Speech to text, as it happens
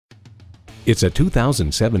It's a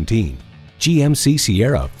 2017 GMC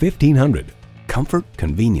Sierra 1500. Comfort,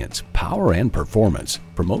 convenience, power, and performance.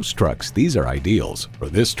 For most trucks, these are ideals. For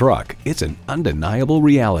this truck, it's an undeniable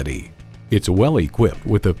reality. It's well equipped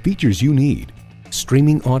with the features you need: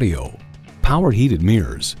 streaming audio, power heated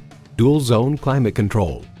mirrors, dual zone climate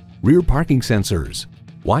control, rear parking sensors,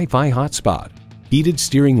 Wi-Fi hotspot, heated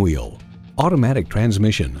steering wheel, automatic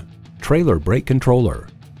transmission, trailer brake controller,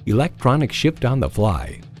 electronic shift on the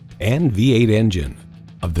fly, and V8 engine.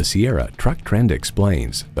 Of the Sierra, Truck Trend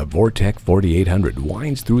explains, the Vortec 4800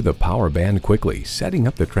 winds through the power band quickly, setting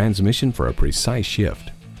up the transmission for a precise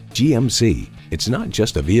shift. GMC, it's not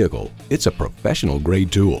just a vehicle, it's a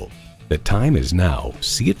professional-grade tool. The time is now.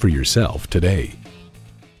 See it for yourself today.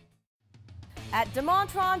 At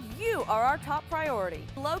DeMontrond, you are our top priority.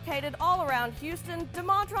 Located all around Houston,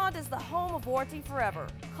 DeMontrond is the home of warranty forever.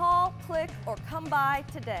 Call, click, or come by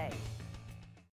today.